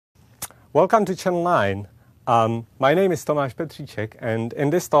Welcome to Channel 9. My name is Tomas Petricek, and in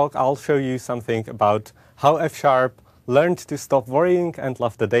this talk I'll show you something about how F# learned to stop worrying and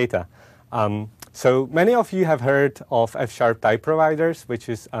love the data. So many of you have heard of F# Type Providers, which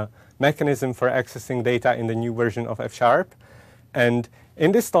is a mechanism for accessing data in the new version of F#. And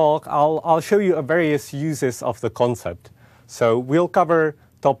in this talk I'll show you various uses of the concept. So we'll cover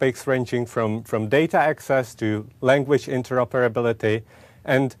topics ranging from data access to language interoperability,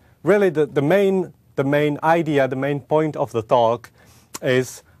 and really the main idea, the main point of the talk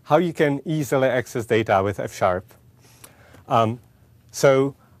is how you can easily access data with F#.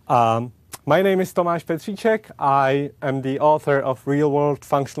 My name is Tomas Petricek. I am the author of Real-World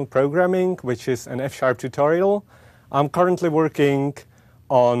Functional Programming, which is an F# tutorial. I'm currently working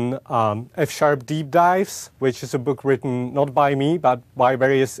on F# Deep Dives, which is a book written not by me, but by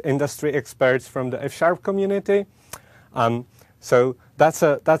various industry experts from the F# community. So that's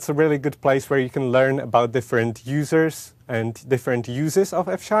a really good place where you can learn about different users and different uses of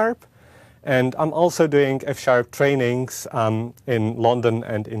F#. And I'm also doing F# trainings in London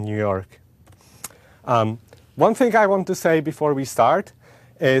and in New York. One thing I want to say before we start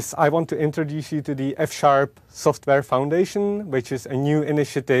is I want to introduce you to the F# Software Foundation, which is a new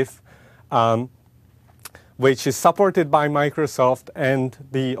initiative which is supported by Microsoft and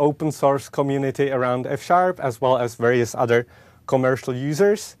the open source community around F#, as well as various other commercial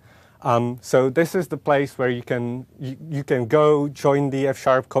users. So this is the place where you can go join the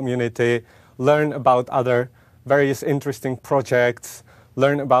F# community, learn about other various interesting projects,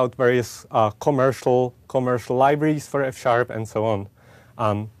 learn about various commercial libraries for F# and so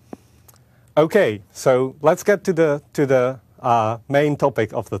on. Okay, so let's get to the main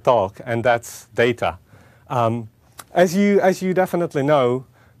topic of the talk, and that's data. As you definitely know,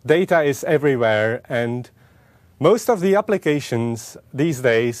 data is everywhere, and most of the applications these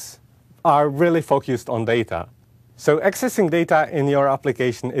days are really focused on data. So accessing data in your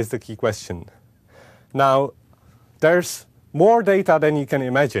application is the key question. Now, there's more data than you can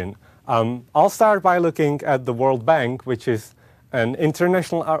imagine. I'll start by looking at the WorldBank, which is an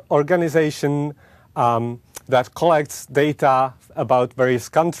international organization that collects data about various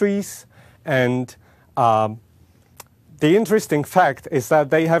countries. And the interesting fact is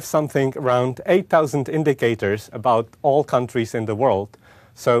that they have something around 8,000 indicators about all countries in the world.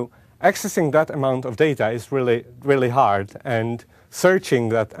 So accessing that amount of data is really, really hard, and searching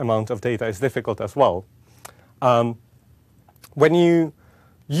that amount of data is difficult as well. When you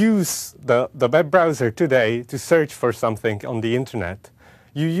use the web browser today to search for something on the internet,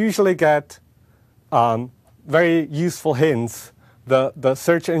 you usually get very useful hints. The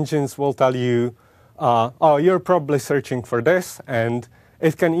search engines will tell you, oh, you're probably searching for this, and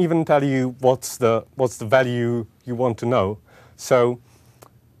it can even tell you what's the value you want to know. So,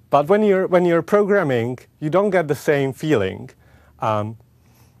 but when you're programming, you don't get the same feeling.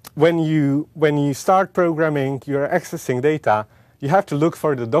 When you start programming, you're accessing data. You have to look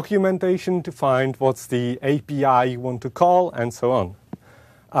for the documentation to find what's the API you want to call, and so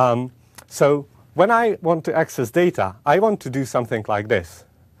on. So when I want to access data, I want to do something like this.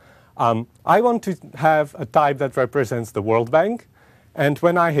 I want to have a type that represents the WorldBank, and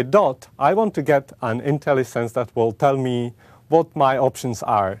when I hit dot, I want to get an IntelliSense that will tell me what my options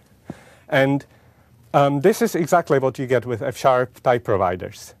are. And this is exactly what you get with F# type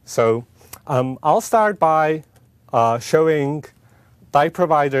providers. So I'll start by showing type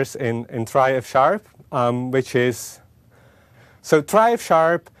providers in Try F#, which is, so Try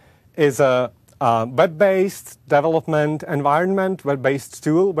F# is a web-based development environment, web-based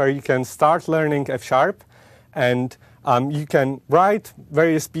tool where you can start learning F#, and you can write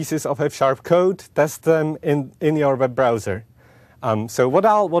various pieces of F# code, test them in your web browser. So what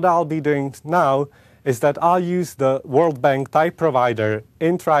I'll be doing now is that I'll use the WorldBank type provider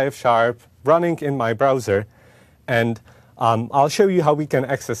in Try F# running in my browser, and I'll show you how we can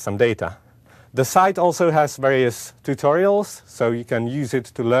access some data. The site also has various tutorials, so you can use it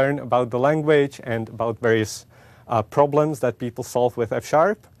to learn about the language and about various problems that people solve with F#.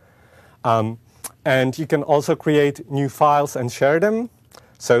 And you can also create new files and share them.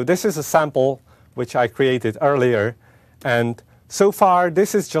 So this is a sample which I created earlier. And so far,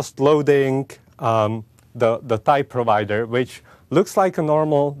 this is just loading the type provider, which looks like a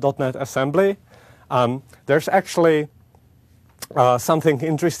normal .NET assembly. There's actually something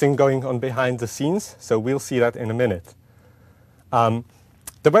interesting going on behind the scenes, so we'll see that in a minute.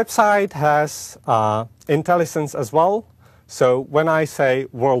 The website has IntelliSense as well. So when I say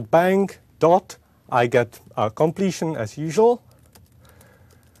WorldBank dot, I get completion as usual.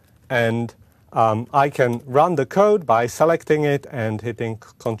 And I can run the code by selecting it and hitting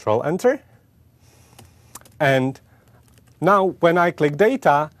Control-Enter. And now when I click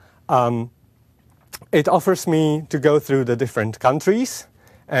Data, it offers me to go through the different countries.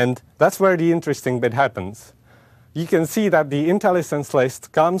 And that's where the interesting bit happens. You can see that the IntelliSense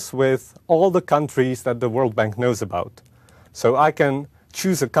list comes with all the countries that the World Bank knows about. So I can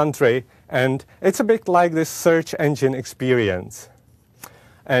choose a country, and it's a bit like this search engine experience.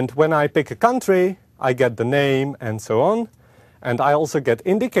 And when I pick a country, I get the name and so on. And I also get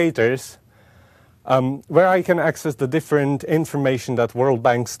indicators where I can access the different information that World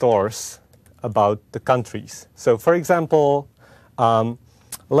Bank stores about the countries. So for example,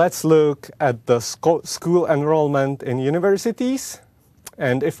 let's look at the school enrollment in universities.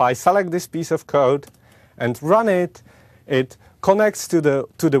 And if I select this piece of code and run it, it connects to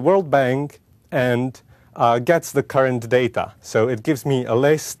the World Bank and gets the current data. So it gives me a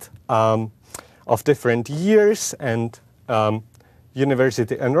list of different years and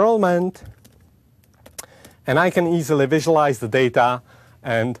university enrollment. And I can easily visualize the data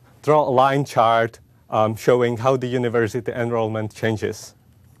and draw a line chart showing how the university enrollment changes.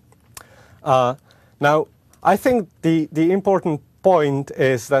 Now, I think the important point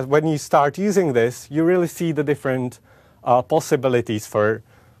is that when you start using this, you really see the different possibilities for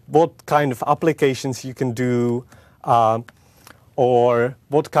what kind of applications you can do, or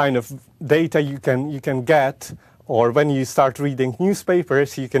what kind of data you can get. Or when you start reading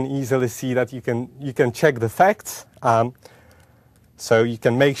newspapers, you can easily see that you can check the facts. So you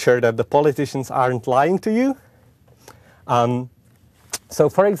can make sure that the politicians aren't lying to you. So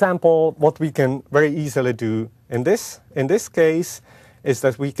for example, what we can very easily do in this case is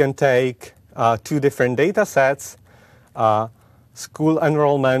that we can take two different data sets, school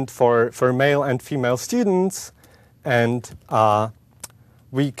enrollment for male and female students, and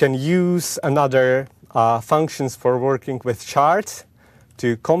we can use another functions for working with charts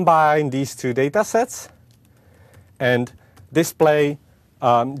to combine these two data sets and display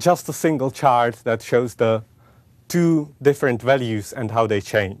just a single chart that shows the two different values and how they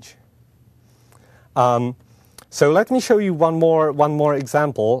change. So let me show you one more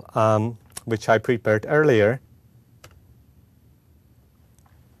example, which I prepared earlier.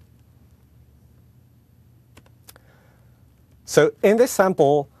 So in this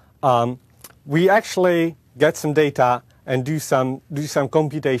sample, we actually get some data and do some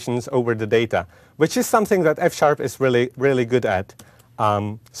computations over the data, which is something that F# is really good at.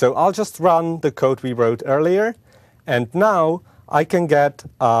 So I'll just run the code we wrote earlier, and now I can get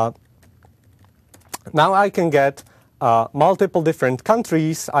multiple different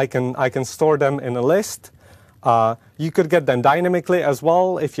countries. I can store them in a list. You could get them dynamically as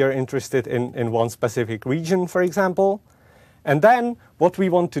well if you're interested in one specific region, for example. And then what we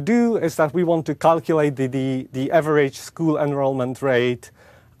want to do is that we want to calculate the average school enrollment rate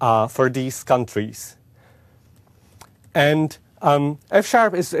for these countries. And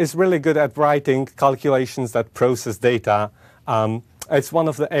F# is really good at writing calculations that process data. It's one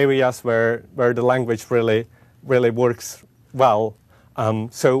of the areas where the language really works well.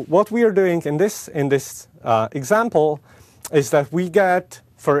 So what we are doing in this example is that we get,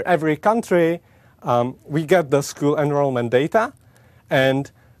 for every country, we get the school enrollment data,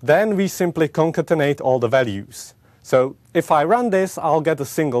 and then we simply concatenate all the values. So if I run this, I'll get a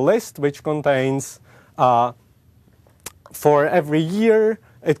single list which contains, for every year,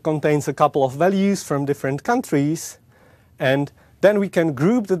 it contains a couple of values from different countries. And then we can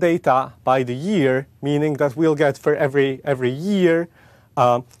group the data by the year, meaning that we'll get for every year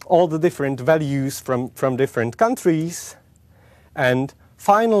all the different values from different countries. And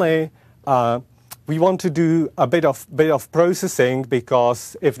finally, we want to do a bit of processing,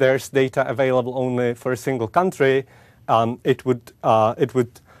 because if there's data available only for a single country, it would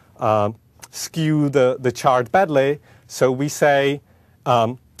skew the chart badly. So we say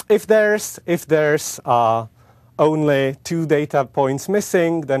if there's only 2 data points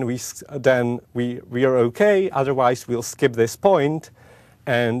missing, then we are okay. Otherwise, we'll skip this point.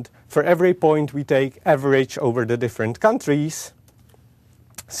 And for every point, we take average over the different countries.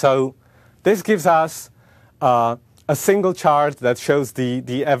 So this gives us a single chart that shows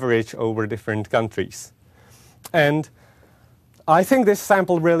the average over different countries. And I think this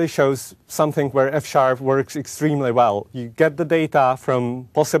sample really shows something where F# works extremely well. You get the data from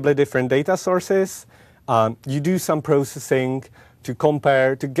possibly different data sources. You do some processing to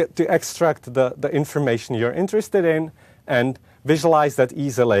compare, to extract the information you're interested in, and visualize that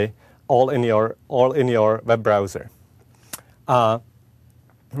easily, all in your web browser.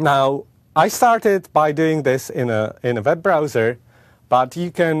 Now, I started by doing this in a web browser, but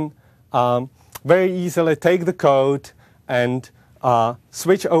you can very easily take the code and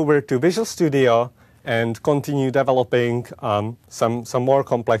switch over to Visual Studio and continue developing some more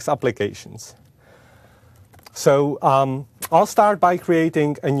complex applications. So I'll start by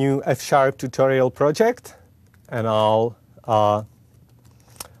creating a new F# tutorial project, and I'll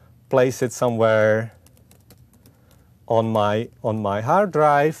place it somewhere on my hard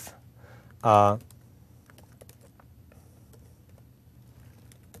drive.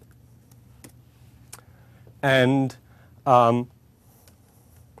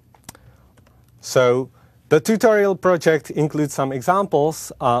 So the tutorial project includes some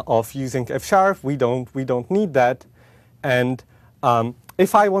examples of using F#. We don't need that. And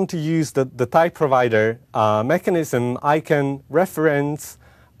if I want to use the type provider mechanism, I can reference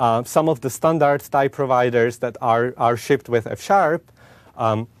some of the standard type providers that are shipped with F#.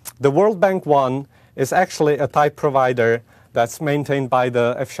 The WorldBank one is actually a type provider that's maintained by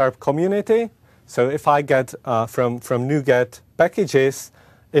the F# community. So if I get from NuGet packages,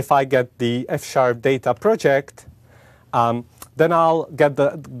 if I get the F# data project, then I'll get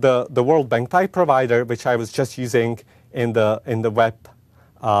the WorldBank type provider, which I was just using in the web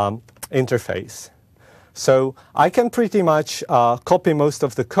interface. So I can pretty much copy most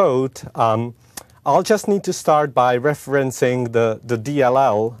of the code. I'll just need to start by referencing the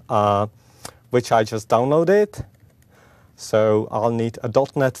DLL, which I just downloaded. So I'll need a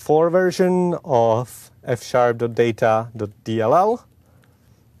 .NET 4 version of f#.data.dll.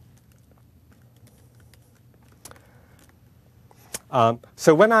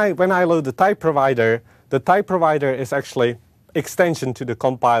 So when I load the type provider is actually extension to the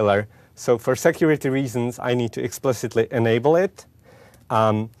compiler. So for security reasons, I need to explicitly enable it.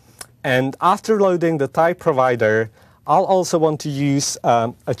 And after loading the type provider, I'll also want to use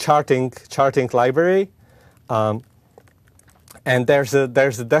a charting library. And there's a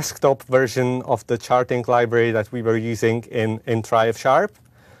desktop version of the charting library that we were using in try F#.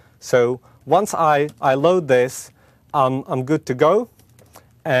 So once I load this, I'm good to go.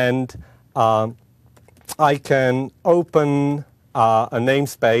 And I can open a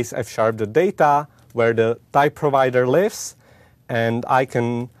namespace f#.data where the type provider lives. And I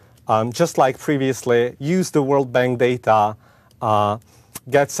can, just like previously, use the WorldBank data,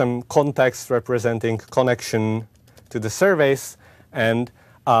 get some context representing connection to the service, and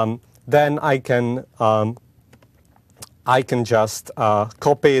then I can just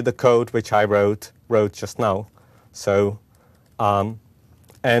copy the code which I wrote just now. So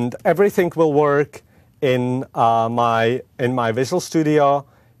and everything will work in my Visual Studio.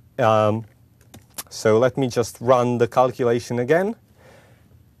 So let me just run the calculation again.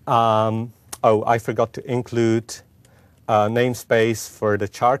 Oh, I forgot to include a namespace for the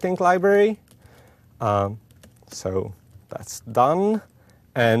charting library. So that's done.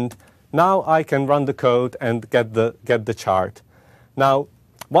 And now I can run the code and get the chart. Now,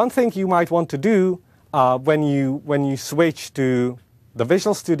 one thing you might want to do when you switch to the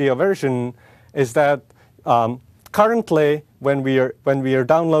Visual Studio version is that currently when we are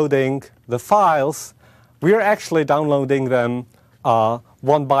downloading the files, we are actually downloading them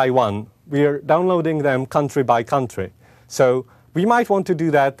one by one. We are downloading them country by country. So we might want to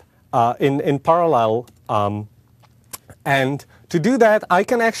do that in parallel. And to do that, I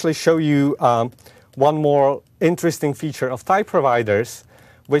can actually show you one more interesting feature of type providers,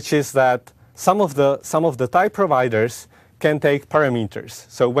 which is that some of the type providers can take parameters.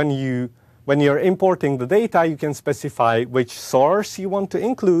 So when you're importing the data, you can specify which source you want to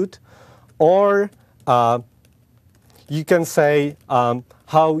include, or you can say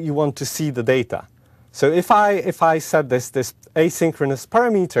how you want to see the data. So if I set this asynchronous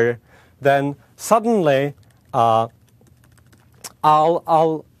parameter, then suddenly I'll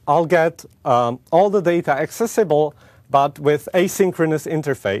get all the data accessible, but with asynchronous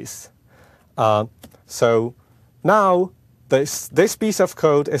interface. So now this piece of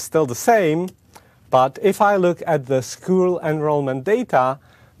code is still the same, but if I look at the school enrollment data,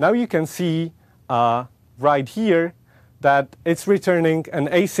 now you can see right here that it's returning an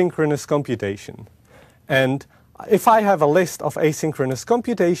asynchronous computation. And if I have a list of asynchronous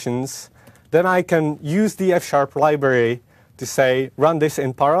computations, then I can use the F# library to say, run this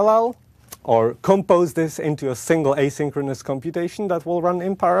in parallel, or compose this into a single asynchronous computation that will run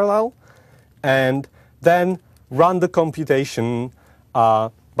in parallel, and then run the computation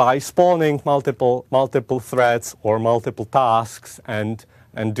by spawning multiple threads or multiple tasks and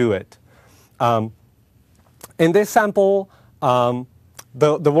do it. In this sample, the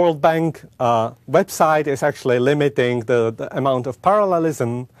WorldBank website is actually limiting the amount of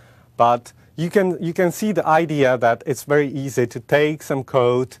parallelism, but you can see the idea that it's very easy to take some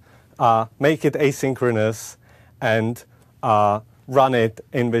code, make it asynchronous, and run it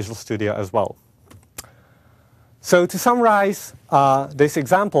in Visual Studio as well. So to summarize this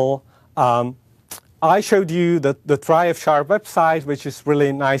example, I showed you the Try F# website, which is really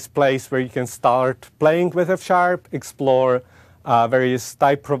a nice place where you can start playing with F#, explore various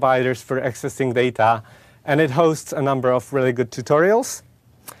type providers for accessing data, and it hosts a number of really good tutorials.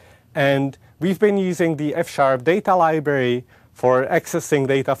 And we've been using the F# data library for accessing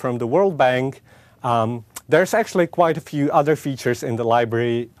data from the WorldBank. There's actually quite a few other features in the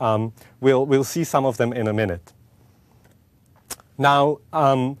library. We'll see some of them in a minute. Now,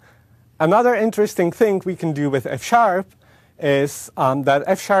 another interesting thing we can do with F# is that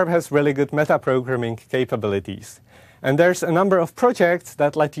F# has really good metaprogramming capabilities. And there's a number of projects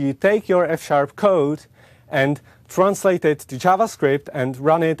that let you take your F# code and translate it to JavaScript and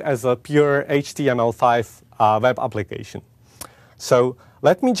run it as a pure HTML5 web application. So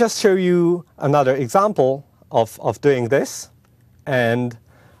let me just show you another example of doing this. And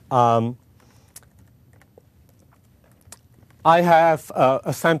I have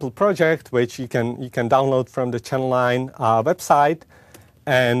a sample project which you can download from the Channel 9 website.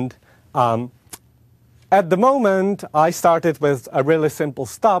 And at the moment, I started with a really simple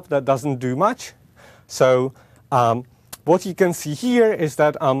stub that doesn't do much. So what you can see here is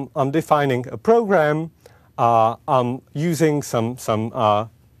that I'm defining a program. I'm using some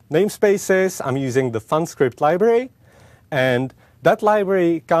namespaces. I'm using the FunScript library. And that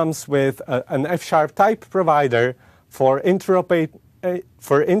library comes with an F# type provider for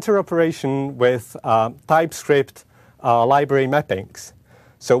interoperation with TypeScript library mappings.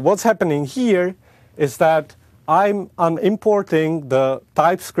 So what's happening here is that I'm importing the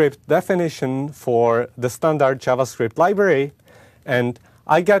TypeScript definition for the standard JavaScript library, and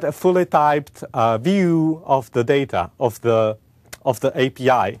I get a fully typed view of the data of the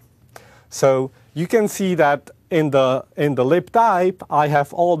API. So you can see that in the libtype, I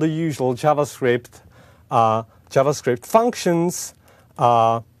have all the usual JavaScript functions,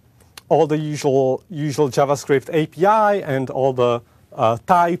 all the usual JavaScript API, and all the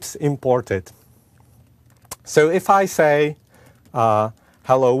types imported. So if I say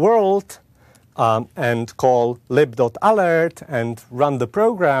hello world and call lib.alert and run the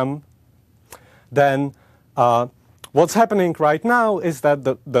program, then what's happening right now is that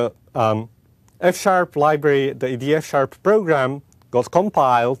the F# library, the F# program got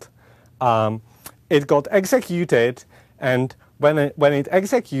compiled, it got executed, and when it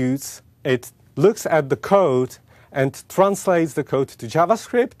executes, it looks at the code and translates the code to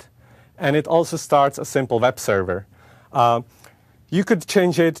JavaScript, and it also starts a simple web server. You could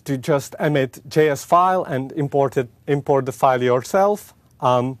change it to just emit JS file and import the file yourself.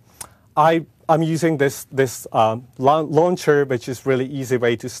 I'm using this launcher, which is really easy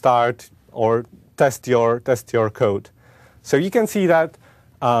way to start or test your code. So you can see that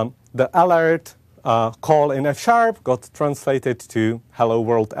the alert call in F# got translated to hello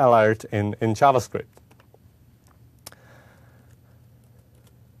world alert in JavaScript.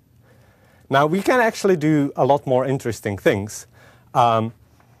 Now we can actually do a lot more interesting things.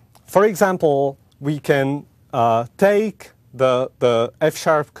 For example, we can take the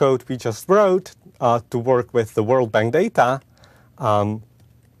F# code we just wrote to work with the WorldBank data.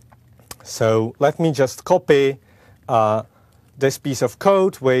 So let me just copy this piece of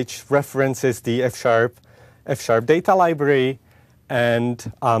code, which references the F# data library.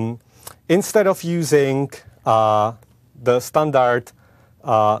 And instead of using the standard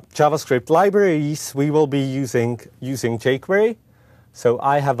JavaScript libraries, we will be using jQuery. So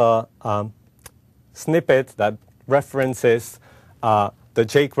I have a snippet that references the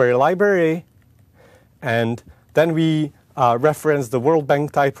jQuery library, and then we reference the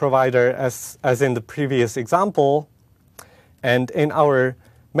WorldBank type provider as in the previous example. And in our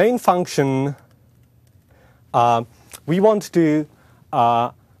main function, we want to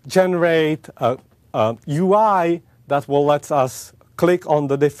generate a UI that will let us click on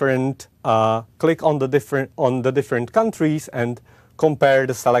the different countries and compare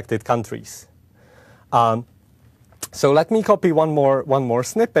the selected countries. So let me copy one more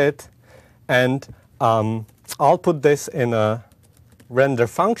snippet, and I'll put this in a render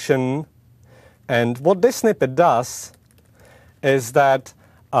function. And what this snippet does is that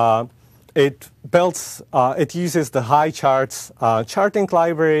it uses the HiCharts charting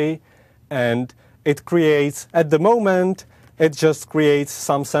library, and it creates, at the moment, it just creates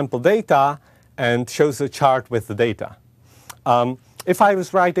some sample data and shows a chart with the data. If I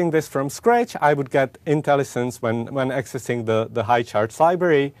was writing this from scratch, I would get IntelliSense when accessing the HiCharts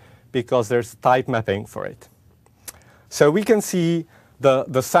library, because there's type mapping for it. So we can see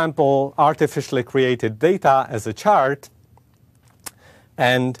the sample artificially created data as a chart.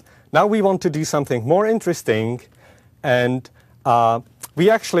 And now we want to do something more interesting. And we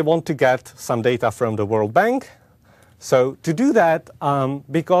actually want to get some data from the World Bank. So to do that,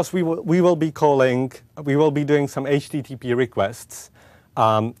 because we will be doing some HTTP requests,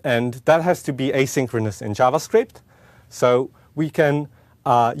 and that has to be asynchronous in JavaScript. So we can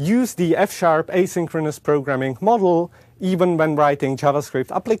use the F# asynchronous programming model even when writing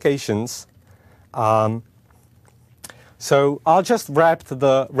JavaScript applications. So I'll just wrap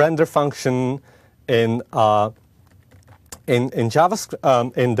the render function in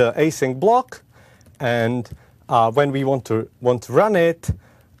JavaScript in the async block, and when we want to run it,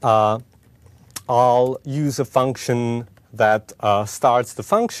 I'll use a function that starts the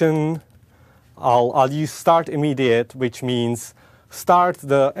function. I'll use start immediate, which means start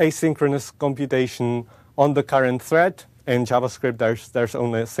the asynchronous computation on the current thread. In JavaScript, there's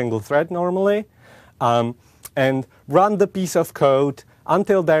only a single thread normally, and run the piece of code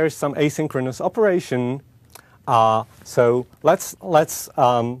until there is some asynchronous operation. So let's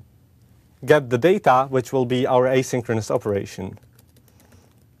get the data, which will be our asynchronous operation.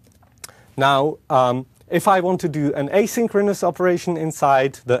 Now, if I want to do an asynchronous operation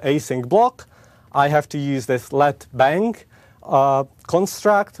inside the async block, I have to use this letBank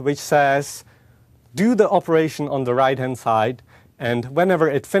construct, which says, do the operation on the right-hand side, and whenever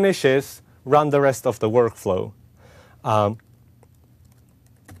it finishes, run the rest of the workflow.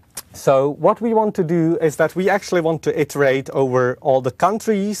 So what we want to do is that we actually want to iterate over all the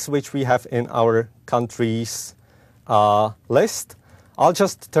countries which we have in our countries list. I'll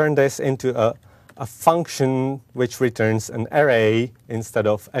just turn this into a function which returns an array instead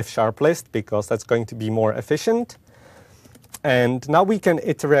of F# list, because that's going to be more efficient. And now we can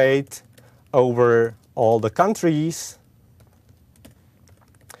iterate over all the countries.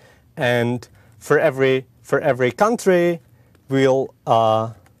 And for every country, we'll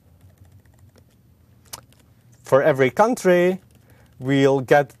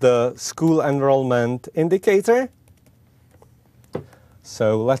get the school enrollment indicator.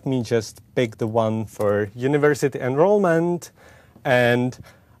 So let me just pick the one for university enrollment. And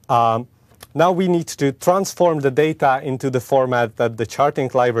now we need to transform the data into the format that the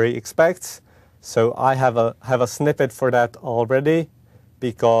charting library expects. So I have a snippet for that already,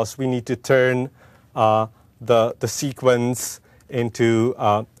 because we need to turn the sequence into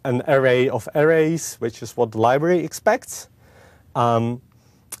an array of arrays, which is what the library expects.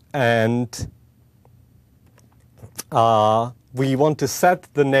 We want to set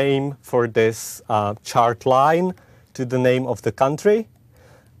the name for this chart line to the name of the country,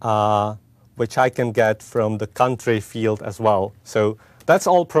 which I can get from the country field as well. So that's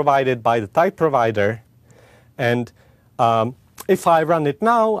all provided by the type provider. And if I run it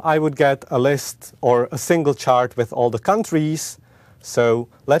now, I would get a list or a single chart with all the countries. So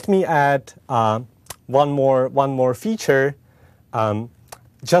let me add one more feature.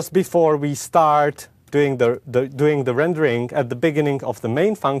 Just before we start doing the rendering at the beginning of the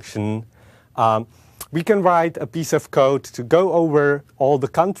main function, we can write a piece of code to go over all the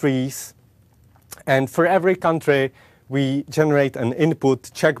countries. And for every country, we generate an input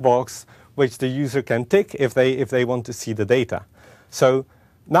checkbox, which the user can tick if they want to see the data. So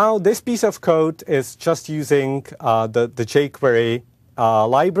now this piece of code is just using the jQuery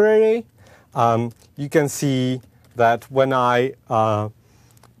library. You can see that when I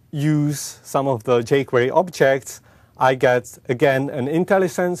use some of the jQuery objects, I get, again, an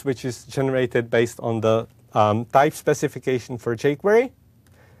IntelliSense, which is generated based on the type specification for jQuery.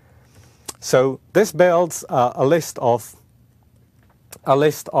 So this builds a list of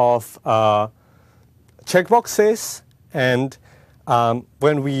checkboxes, and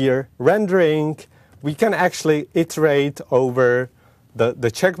when we are rendering, we can actually iterate over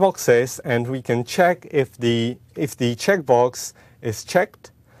the checkboxes, and we can check if the checkbox is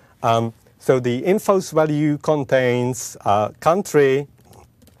checked. So the infos value contains country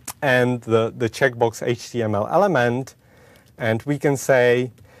and the checkbox HTML element, and we can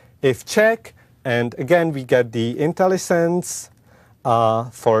say if check, and again we get the IntelliSense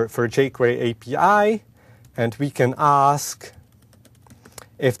for jQuery API, and we can ask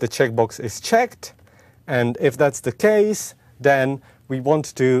if the checkbox is checked, and if that's the case, then we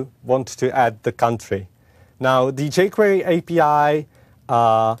want to add the country. Now the jQuery API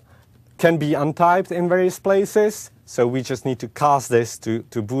can be untyped in various places, so we just need to cast this to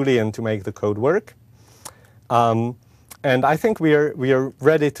Boolean to make the code work. And I think we are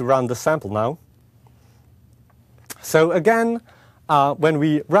ready to run the sample now. So again, when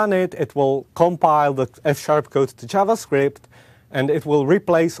we run it, it will compile the F# code to JavaScript, and it will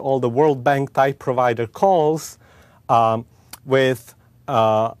replace all the WorldBank type provider calls with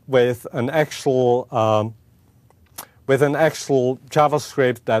an actual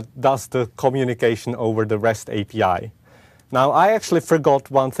JavaScript that does the communication over the REST API. Now, I actually forgot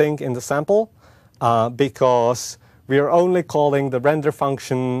one thing in the sample because we are only calling the render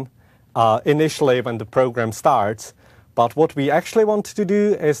function initially when the program starts. But what we actually want to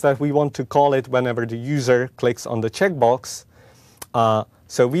do is that we want to call it whenever the user clicks on the checkbox.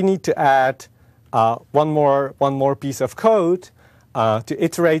 So we need to add one more piece of code to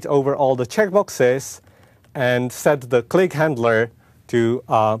iterate over all the checkboxes and set the click handler to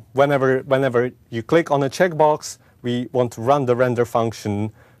whenever you click on a checkbox, we want to run the render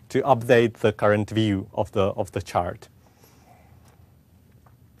function to update the current view of the chart.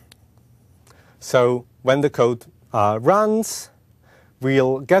 So when the code runs,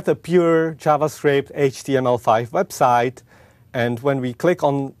 we'll get a pure JavaScript HTML5 website, and when we click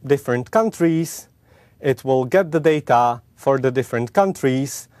on different countries, it will get the data for the different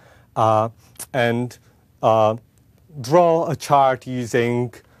countries and draw a chart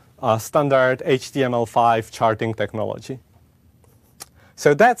using standard HTML5 charting technology.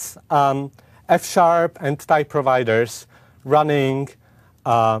 So that's F# and type providers running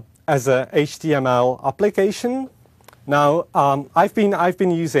as a HTML application. Now, I've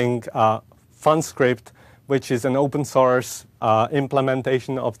been using FunScript, which is an open source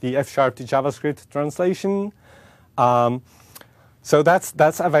implementation of the F# to JavaScript translation. So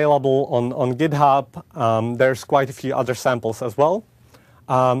that's available on GitHub. There's quite a few other samples as well.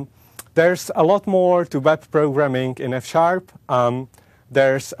 There's a lot more to web programming in F#.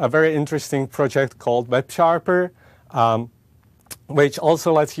 There's a very interesting project called WebSharper, which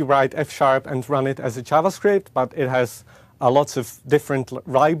also lets you write F# and run it as a JavaScript, but it has lots of different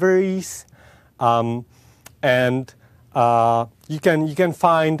libraries. And you can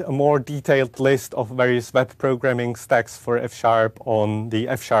find a more detailed list of various web programming stacks for F# on the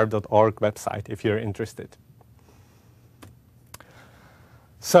fsharp.org website if you're interested.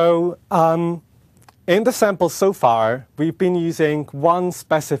 So in the sample so far, we've been using one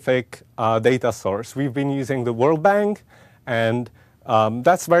specific data source. We've been using the WorldBank, and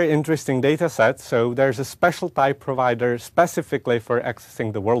that's a very interesting data set. So there's a special type provider specifically for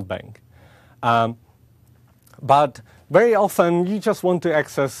accessing the WorldBank. But very often, you just want to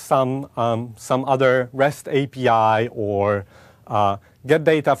access some other REST API or get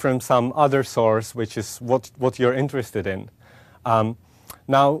data from some other source, which is what you're interested in.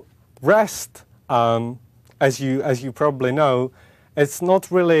 Now, REST, as you probably know, it's not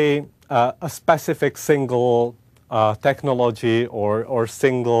really a specific single technology or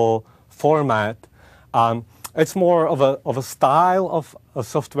single format. It's more of a style of a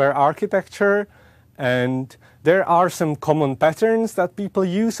software architecture, and there are some common patterns that people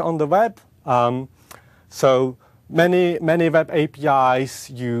use on the web. So many web APIs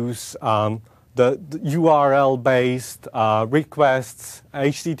use the URL-based requests,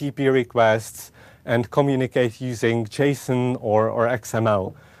 HTTP requests, and communicate using JSON or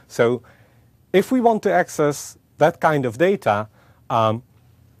XML. So if we want to access that kind of data,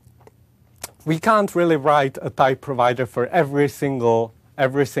 we can't really write a type provider for every single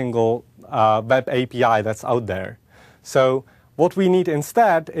web API that's out there. So what we need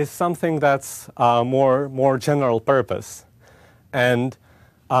instead is something that's more general purpose. And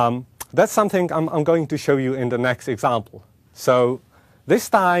that's something I'm going to show you in the next example. So this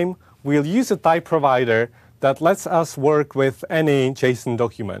time, we'll use a type provider that lets us work with any JSON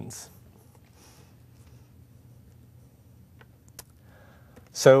documents.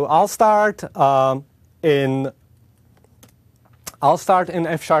 So I'll start in F#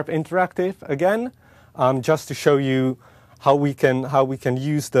 Interactive again, just to show you how we can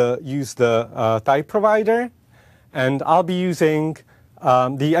use the type provider, and I'll be using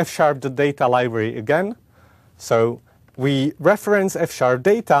the F# data library again. So we reference F#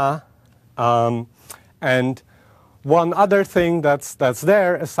 data, and one other thing that's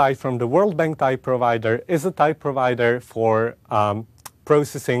there aside from the WorldBank type provider is a type provider for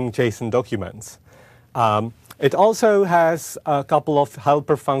processing JSON documents. It also has a couple of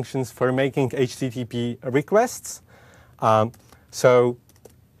helper functions for making HTTP requests. So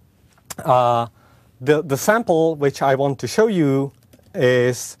the sample which I want to show you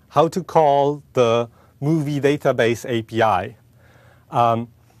is how to call the movie database API.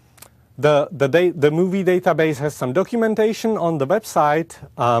 The movie database has some documentation on the website.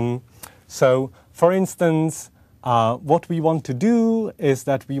 So for instance, what we want to do is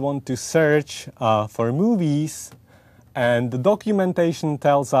that we want to search for movies, and the documentation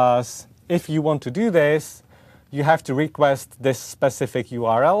tells us if you want to do this, you have to request this specific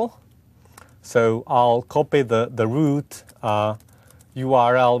URL. So I'll copy the root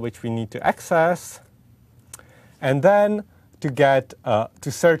URL which we need to access. And then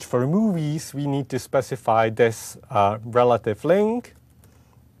to search for movies, we need to specify this relative link.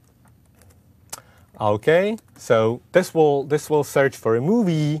 Okay, so this will search for a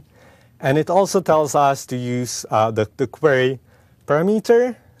movie, and it also tells us to use the query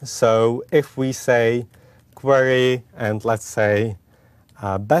parameter. So if we say query and let's say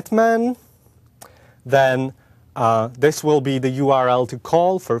Batman, then this will be the URL to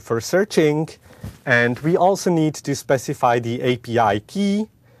call for searching. And we also need to specify the API key,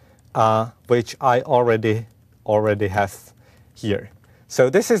 which I already have here. So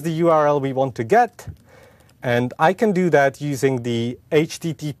this is the URL we want to get. And I can do that using the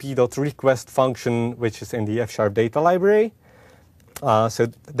http.request function, which is in the F# data library. So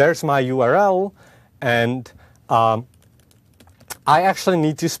there's my URL. And I actually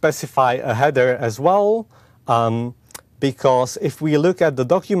need to specify a header as well, because if we look at the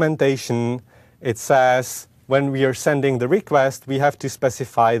documentation, it says when we are sending the request, we have to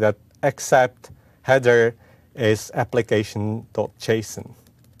specify that accept header is application.json.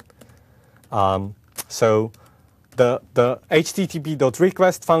 So the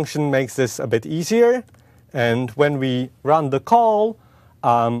http.request function makes this a bit easier. And when we run the call,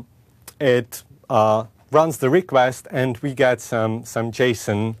 it runs the request, and we get some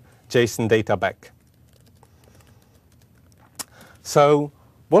JSON data back. So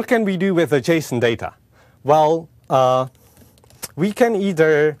what can we do with the JSON data? Well, we can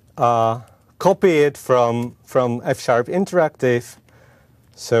either copy it from F# Interactive.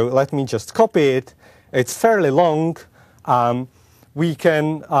 So let me just copy it. It's fairly long. We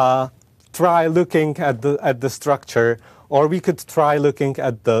can try looking at the structure, or we could try looking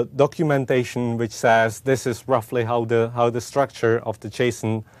at the documentation, which says this is roughly how the structure of the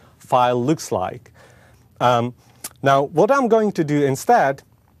JSON file looks like. Now, what I'm going to do instead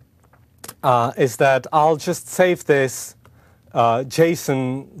is that I'll just save this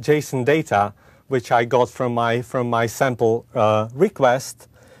JSON data, which I got from my sample request,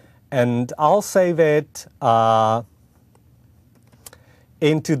 and I'll save it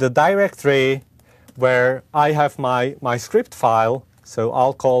into the directory where I have my script file. So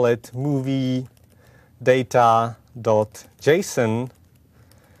I'll call it movie data.json,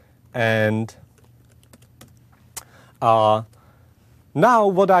 and now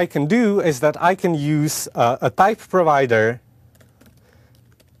what I can do is that I can use a type provider.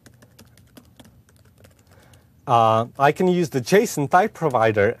 I can use the JSON type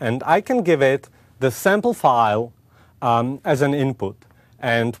provider, and I can give it the sample file as an input.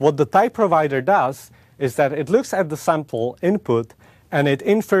 And what the type provider does is that it looks at the sample input, and it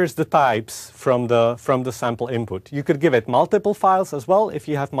infers the types from the sample input. You could give it multiple files as well if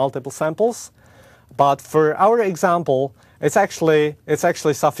you have multiple samples. But for our example, it's actually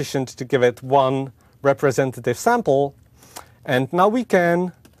sufficient to give it one representative sample. And now we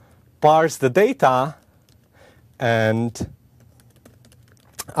can parse the data, and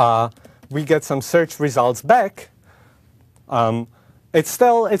we get some search results back. It's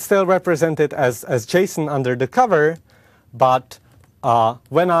still represented as JSON under the cover, but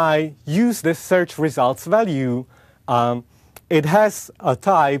when I use this search results value, it has a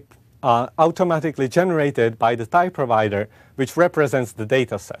type automatically generated by the type provider, which represents the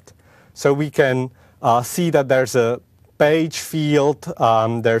data set. So we can see that there's a page field,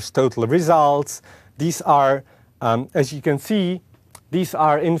 there's total results. These are, as you can see, these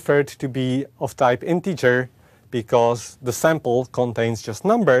are inferred to be of type integer because the sample contains just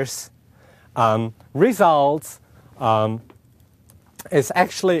numbers. Results is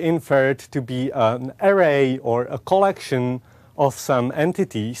actually inferred to be an array or a collection of some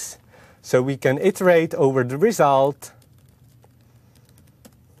entities. So we can iterate over the result.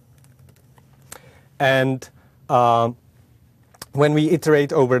 And when we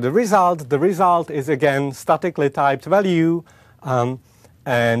iterate over the result is again statically typed value.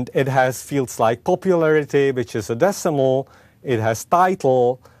 And it has fields like popularity, which is a decimal. It has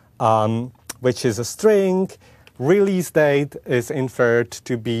title, which is a string. Release date is inferred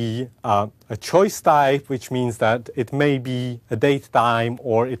to be a choice type, which means that it may be a date time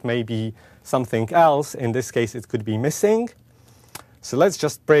or it may be something else. In this case, it could be missing. So let's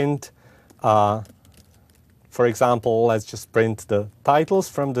just print, for example, let's just print the titles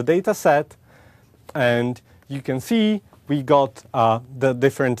from the data set. And you can see we got the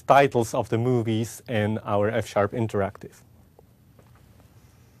different titles of the movies in our F# Interactive.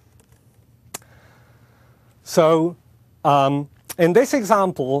 So In this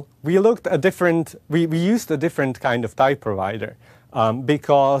example, we used a different kind of type provider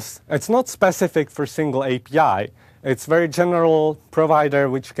because it's not specific for single API. It's very general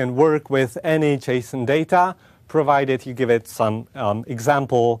provider which can work with any JSON data, provided you give it some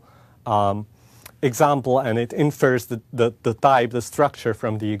example and it infers the type, the structure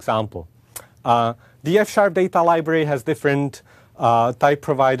from the example. The F# data library has different type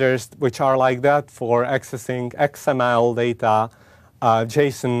providers which are like that for accessing XML data,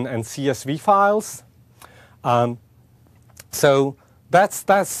 JSON and CSV files. So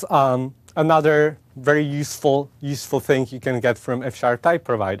that's another very useful thing you can get from F# type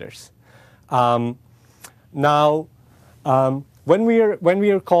providers. Now, when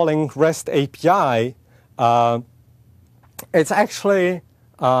we are calling REST API, it's actually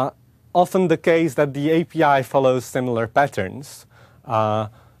often the case that the API follows similar patterns.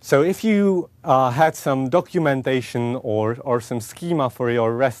 So if you had some documentation or some schema for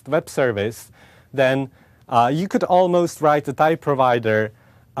your REST web service, then you could almost write a type provider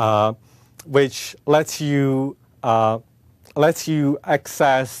which lets you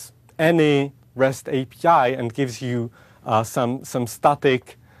access any REST API and gives you some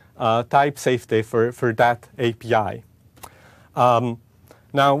static type safety for that API. Now,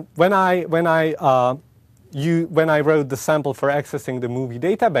 when I wrote the sample for accessing the movie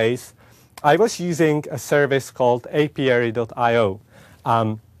database, I was using a service called apiary.io,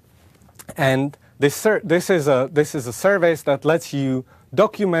 and this is a service that lets you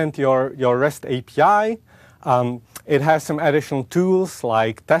document your REST API. It has some additional tools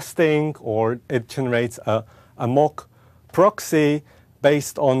like testing, or it generates a mock proxy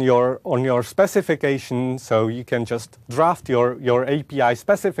based on your specification. So you can just draft your API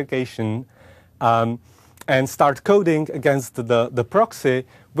specification and start coding against the proxy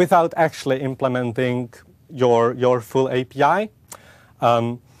without actually implementing your full API.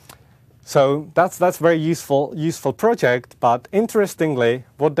 So that's very useful project. But interestingly,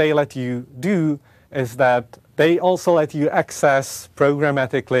 what they let you do is that they also let you access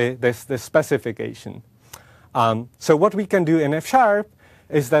programmatically this specification. So what we can do in F#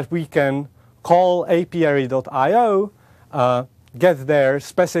 is that we can call apiary.io, get their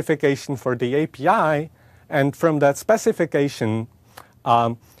specification for the API, and from that specification,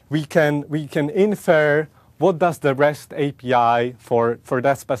 we can infer what does the REST API for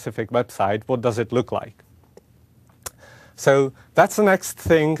that specific website, what does it look like. So that's the next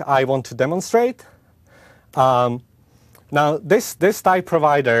thing I want to demonstrate. Now, this type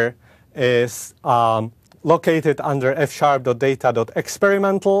provider is located under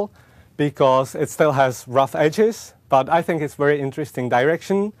f#.data.experimental because it still has rough edges, but I think it's very interesting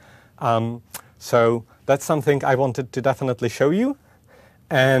direction. So that's something I wanted to definitely show you.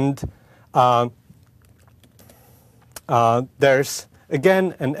 And there's,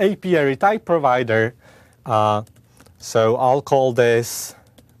 again, an apiary type provider. So I'll call this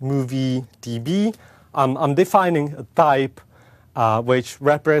movie DB. I'm defining a type which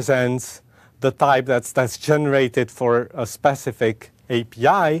represents the type that's generated for a specific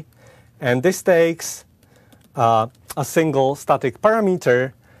API. And this takes a single static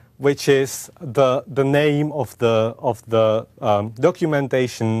parameter, which is the name of the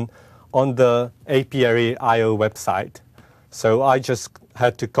documentation on the apiary.io website. So I just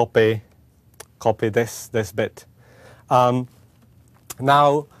had to copy this bit. Now,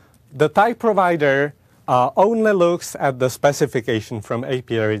 the type provider only looks at the specification from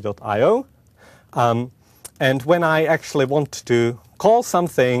apiary.io. And when I actually want to call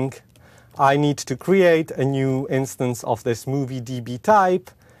something, I need to create a new instance of this movie DB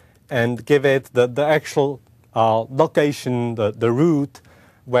type and give it the actual location, the root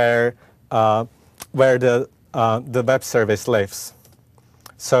where the web service lives.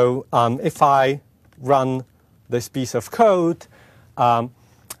 So if I run this piece of code,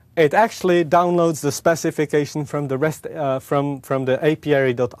 it actually downloads the specification from the from the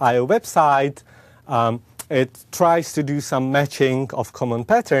apiary.io website. It tries to do some matching of common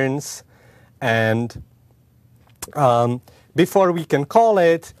patterns, and before we can call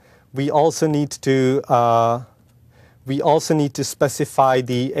it, we also need to specify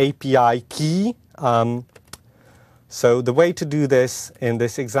the API key. So the way to do this in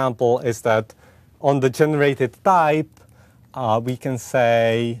this example is that on the generated type, we can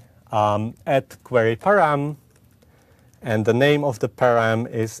say add query param, and the name of the param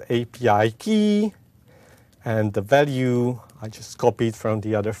is API key, and the value I just copied from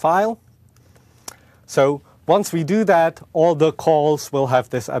the other file. So once we do that, all the calls will have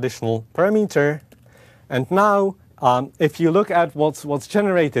this additional parameter. And now, if you look at what's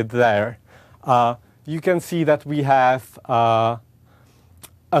generated there, you can see that we have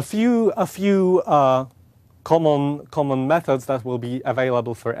a few common methods that will be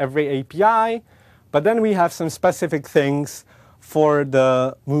available for every API, but then we have some specific things for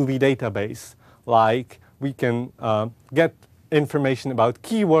the movie database, like we can get information about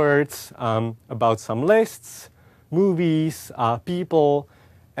keywords, about some lists, movies, people,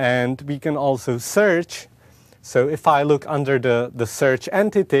 and we can also search. So if I look under the search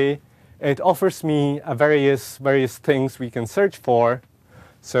entity, it offers me various things we can search for.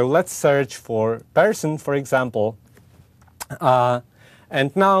 So let's search for person, for example.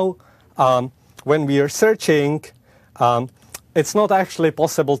 And now, when we are searching, it's not actually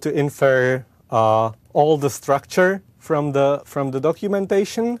possible to infer all the structure from the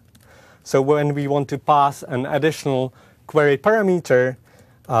documentation. So when we want to pass an additional query parameter,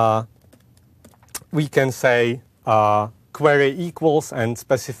 we can say query equals and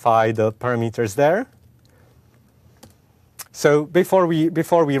specify the parameters there. So before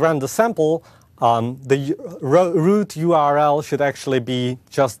we run the sample, the root URL should actually be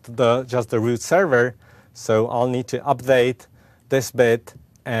just the root server. So I'll need to update this bit,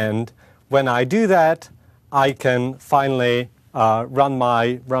 and when I do that, I can finally run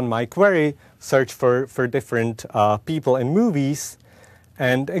my query, search for different people in movies,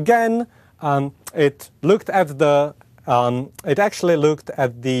 and again, it actually looked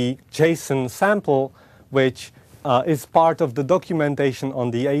at the JSON sample, which is part of the documentation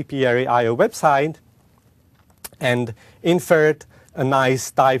on the apiary.io website, and inferred a nice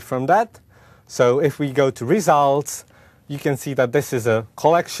type from that. So if we go to results, you can see that this is a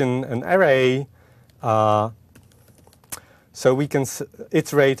collection, an array. So we can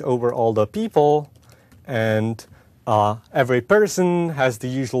iterate over all the people, and every person has the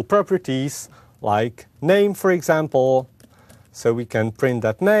usual properties, like name, for example. So we can print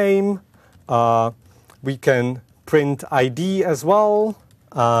that name. We can print ID as well.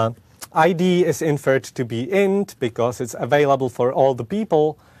 ID is inferred to be int because it's available for all the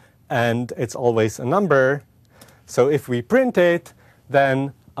people, and it's always a number. So if we print it,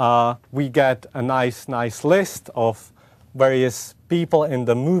 then we get a nice list of various people in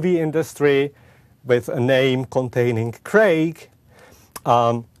the movie industry with a name containing Craig.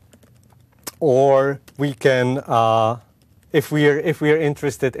 Or we can, if we're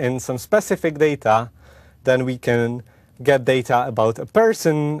interested in some specific data, then we can get data about a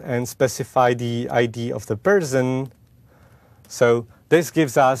person and specify the ID of the person. So this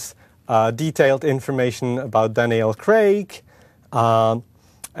gives us detailed information about Daniel Craig.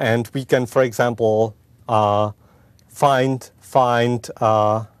 And we can, for example, find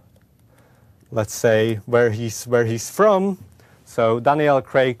let's say where he's from. So Daniel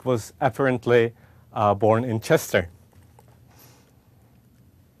Craig was apparently born in Chester.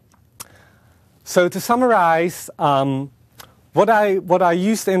 So to summarize, what I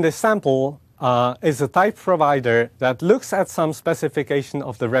used in this sample is a type provider that looks at some specification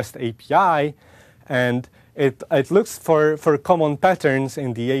of the REST API, and it looks for common patterns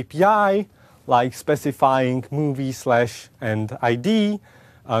in the API, like specifying movie / and ID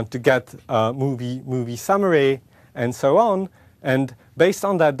to get a movie summary, and so on. And based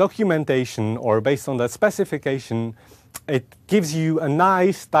on that documentation or based on that specification, it gives you a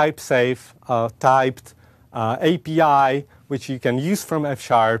nice type-safe typed API, which you can use from F#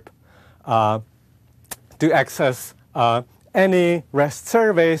 to access any REST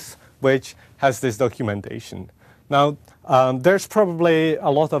service which has this documentation. Now, there's probably a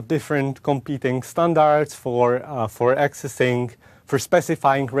lot of different competing standards for accessing, for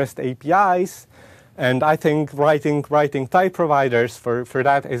specifying REST APIs. And I think writing type providers for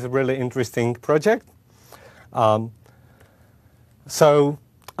that is a really interesting project. So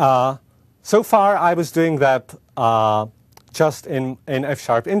far I was doing that just in F#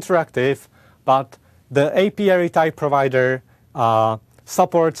 Interactive, but the apiary type provider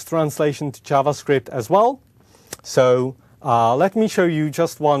supports translation to JavaScript as well. So let me show you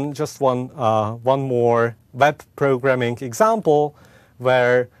just one more web programming example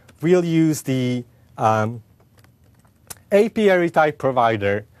where we'll use the apiary type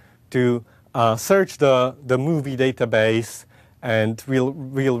provider to search the movie database, and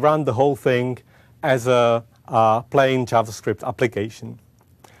we'll run the whole thing as a plain JavaScript application.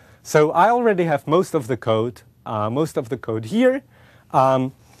 So I already have most of the code here.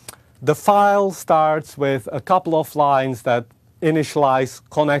 The file starts with a couple of lines that initialize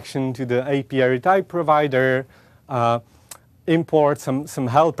connection to the apiary type provider, import some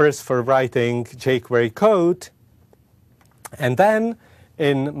helpers for writing jQuery code, and then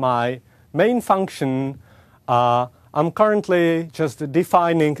in my main function, I'm currently just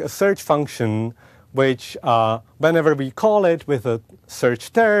defining a search function which whenever we call it with a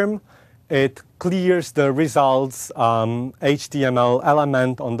search term, it clears the results HTML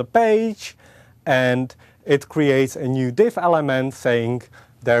element on the page, and it creates a new div element saying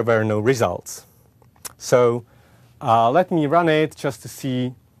there were no results. So let me run it just to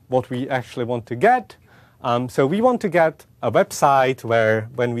see what we actually want to get. So we want to get a website where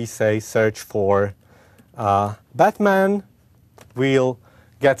when we say search for Batman, we'll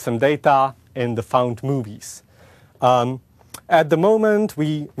get some data in the found movies. At the moment,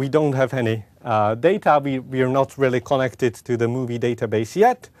 we don't have any data. We are not really connected to the movie database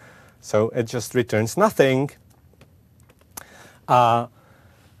yet, so it just returns nothing.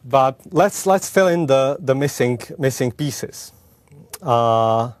 But let's fill in the missing pieces.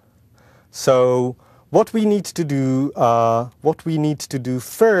 So what we need to do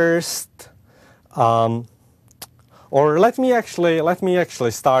first, or let me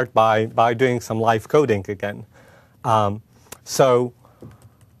actually start by doing some live coding again. So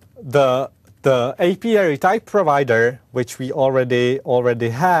the API type provider, which we already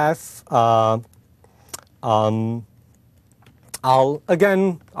have, I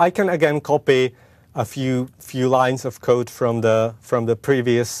can again copy a few lines of code from the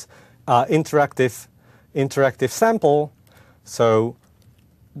previous interactive sample. So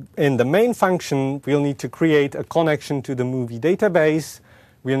in the main function, we'll need to create a connection to the movie database.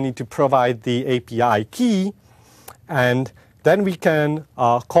 We'll need to provide the API key, and then we can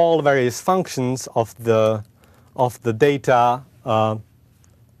call various functions of the data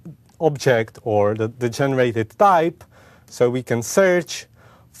object or the generated type. So we can search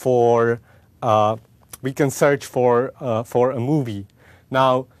for a movie.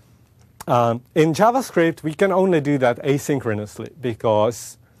 Now, in JavaScript, we can only do that asynchronously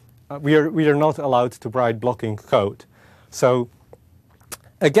because we are not allowed to write blocking code. So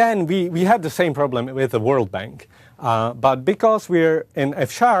again, we had the same problem with the WorldBank. But because we're in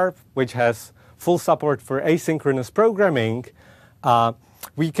F#, which has full support for asynchronous programming,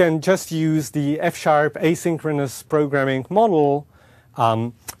 we can just use the F# asynchronous programming model.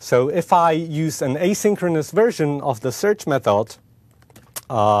 So if I use an asynchronous version of the search method,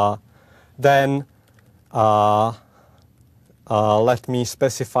 then let me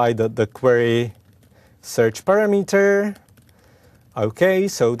specify the query search parameter. OK,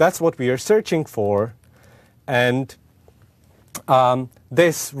 so that's what we are searching for. And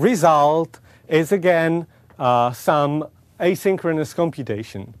this result is, again, some asynchronous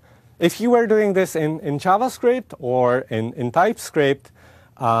computation. If you were doing this in JavaScript or in TypeScript,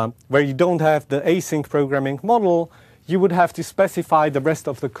 where you don't have the async programming model, you would have to specify the rest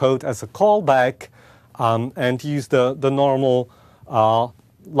of the code as a callback and use the normal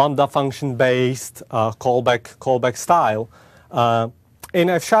Lambda function-based callback style. In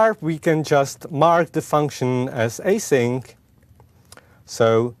F#, we can just mark the function as async.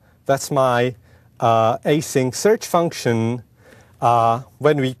 So that's my async search function.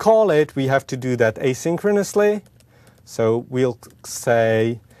 When we call it, we have to do that asynchronously. So we'll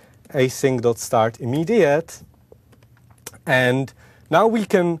say async.startImmediate. And now we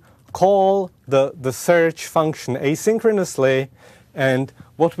can call the search function asynchronously. And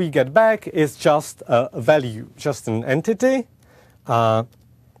what we get back is just a value, just an entity.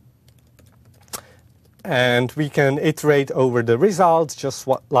 And we can iterate over the results, just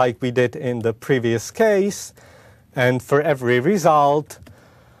like we did in the previous case. And for every result,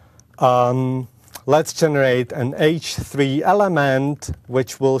 let's generate an H3 element,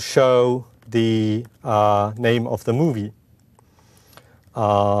 which will show the name of the movie.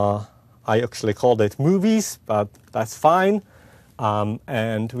 I actually called it movies, but that's fine.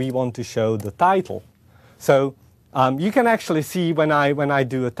 And we want to show the title. So you can actually see when I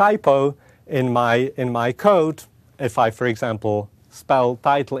do a typo in my code, if I, for example, spell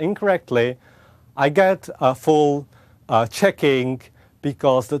title incorrectly, I get a full checking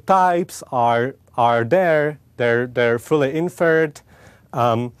because the types are there. They're fully inferred,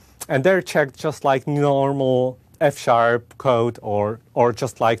 and they're checked just like normal F# code or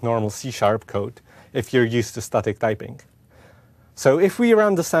just like normal C# code if you're used to static typing. So if we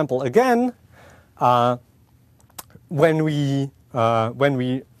run the sample again, when we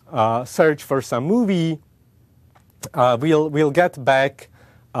search for some movie, we'll get back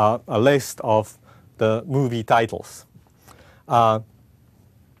a list of the movie titles.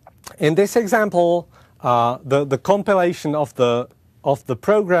 In this example, the compilation of the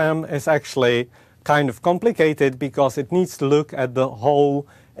program is actually kind of complicated because it needs to look at the whole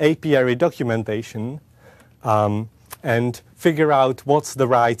API documentation and figure out what's the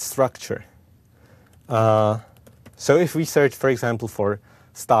right structure. So if we search, for example, for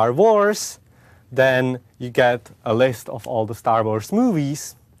Star Wars, then you get a list of all the Star Wars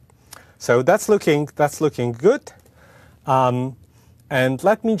movies. So that's looking good. And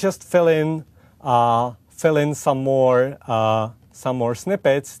let me just fill in some more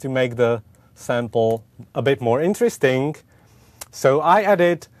snippets to make the sample a bit more interesting. So I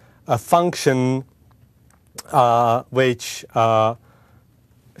added a function which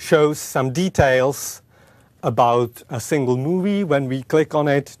shows some details about a single movie when we click on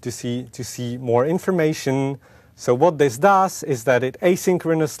it to see more information. So what this does is that it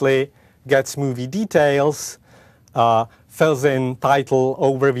asynchronously gets movie details, fills in title,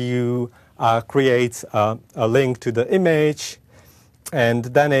 overview, creates a link to the image, and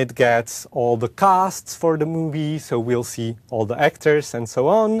then it gets all the casts for the movie, so we'll see all the actors and so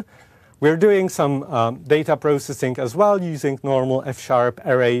on. We're doing some data processing as well using normal F#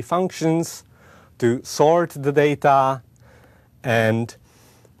 array functions to sort the data. And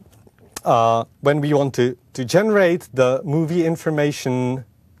when we want to generate the movie information,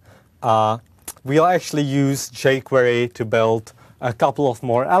 we'll actually use jQuery to build a couple of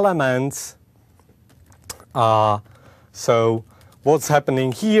more elements. So what's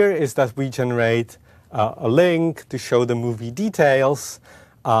happening here is that we generate a link to show the movie details.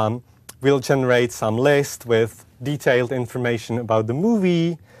 We'll generate some list with detailed information about the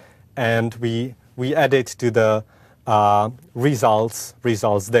movie, and we add it to the results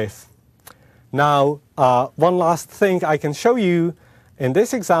diff. Now, one last thing I can show you in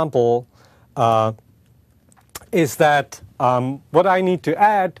this example is that what I need to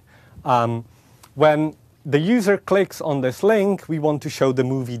add when the user clicks on this link, we want to show the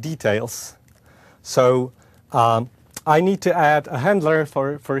movie details. So I need to add a handler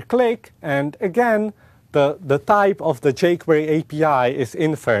for click, and again, the type of the jQuery API is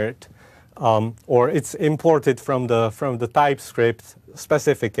inferred, or it's imported from the TypeScript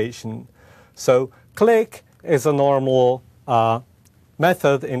specification. So click is a normal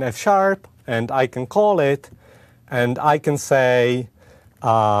method in F#, and I can call it, and I can say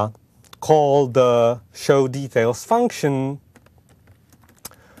call the show details function.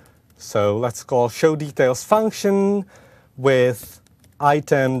 So let's call show details function with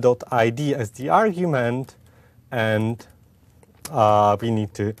item.id as the argument, and we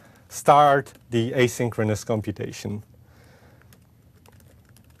need to start the asynchronous computation.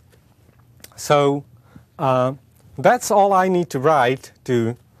 So that's all I need to write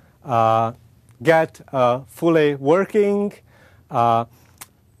to get a fully working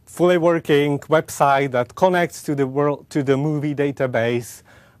website that connects to the movie database,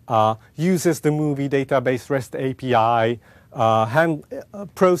 uses the movie database REST API,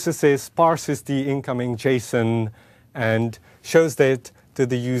 parses the incoming JSON, and shows it to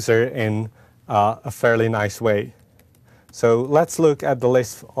the user in a fairly nice way. So let's look at the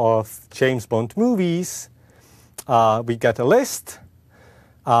list of James Bond movies. We get a list.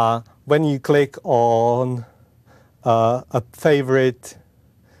 When you click on a favorite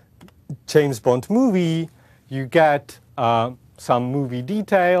James Bond movie, you get some movie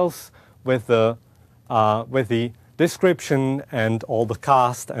details with the description and all the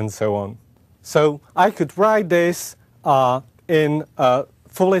cast and so on. So I could write this in a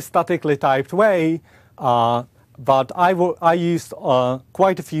fully statically typed way, but I used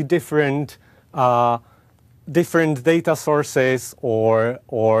quite a few different data sources or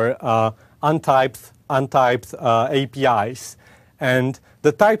untyped APIs. And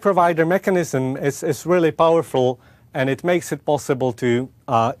the type provider mechanism is really powerful, and it makes it possible to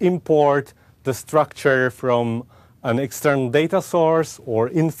import the structure from an external data source or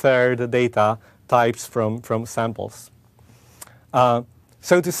infer the data types from samples.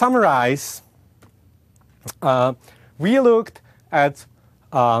 So to summarize, we looked at,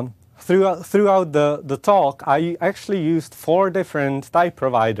 throughout the talk, I actually used 4 different type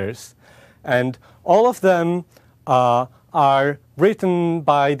providers. And all of them are written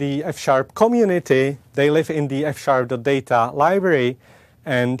by the F# community. They live in the F#.data library.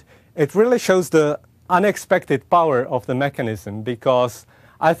 And it really shows the unexpected power of the mechanism, because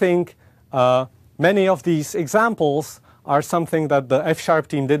I think many of these examples are something that the F#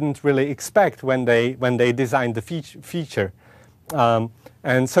 team didn't really expect when they designed the feature.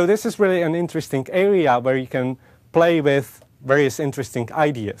 And so this is really an interesting area where you can play with various interesting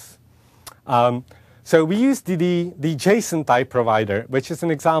ideas. So we used the JSON type provider, which is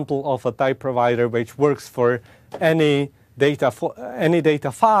an example of a type provider which works for any data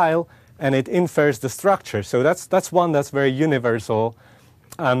file, and it infers the structure. So that's one that's very universal.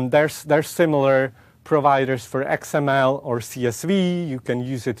 There's similar providers for XML or CSV. You can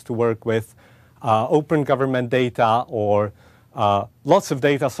use it to work with open government data or lots of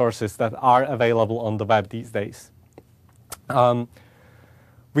data sources that are available on the web these days.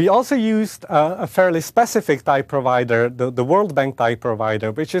 We also used a fairly specific type provider, the WorldBank type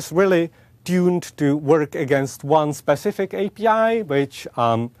provider, which is really tuned to work against one specific API, which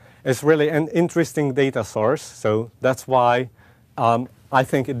is really an interesting data source. So that's why I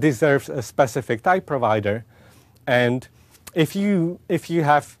think it deserves a specific type provider. And if you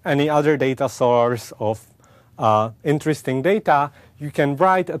have any other data source of interesting data, you can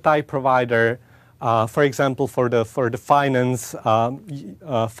write a type provider. For example, for the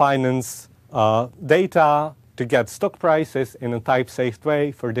finance data to get stock prices in a type-safe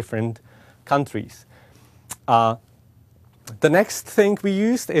way for different countries. The next thing we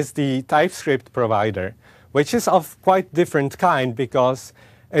used is the TypeScript provider, which is of quite different kind because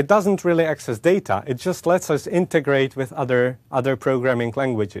it doesn't really access data. It just lets us integrate with other programming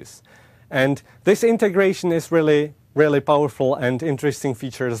languages. And this integration is really powerful and interesting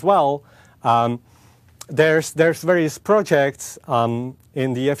feature as well. There's various projects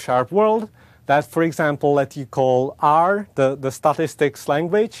in the F# world that, for example, let you call R, the statistics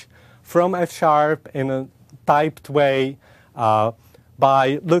language, from F# in a typed way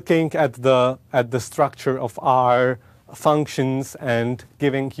by looking at the structure of R functions and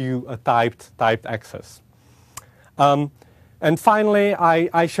giving you a typed access. And finally,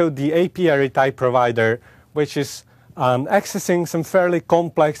 I showed the apiary type provider, which is accessing some fairly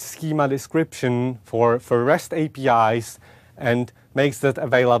complex schema description for REST APIs and makes that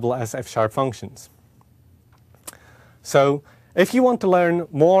available as F# functions. So if you want to learn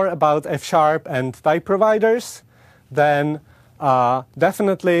more about F# and type providers, then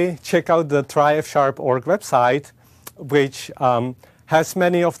definitely check out the tryf#org website, which has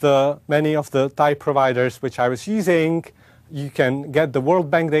many of the type providers which I was using. You can get the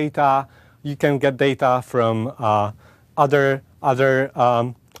WorldBank data. You can get data from other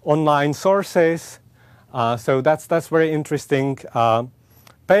online sources. So that's very interesting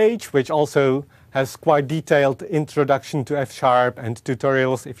page, which also has quite detailed introduction to F# and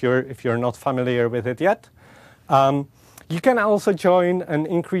tutorials if you're not familiar with it yet. You can also join an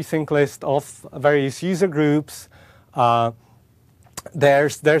increasing list of various user groups.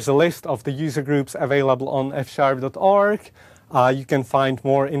 There's a list of the user groups available on fsharp.org. You can find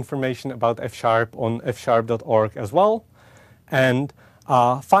more information about F# on fsharp.org as well. And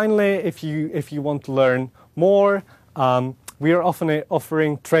finally, if you want to learn more, we are often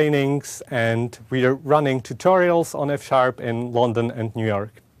offering trainings and we are running tutorials on F# in London and New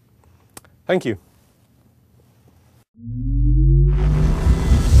York. Thank you.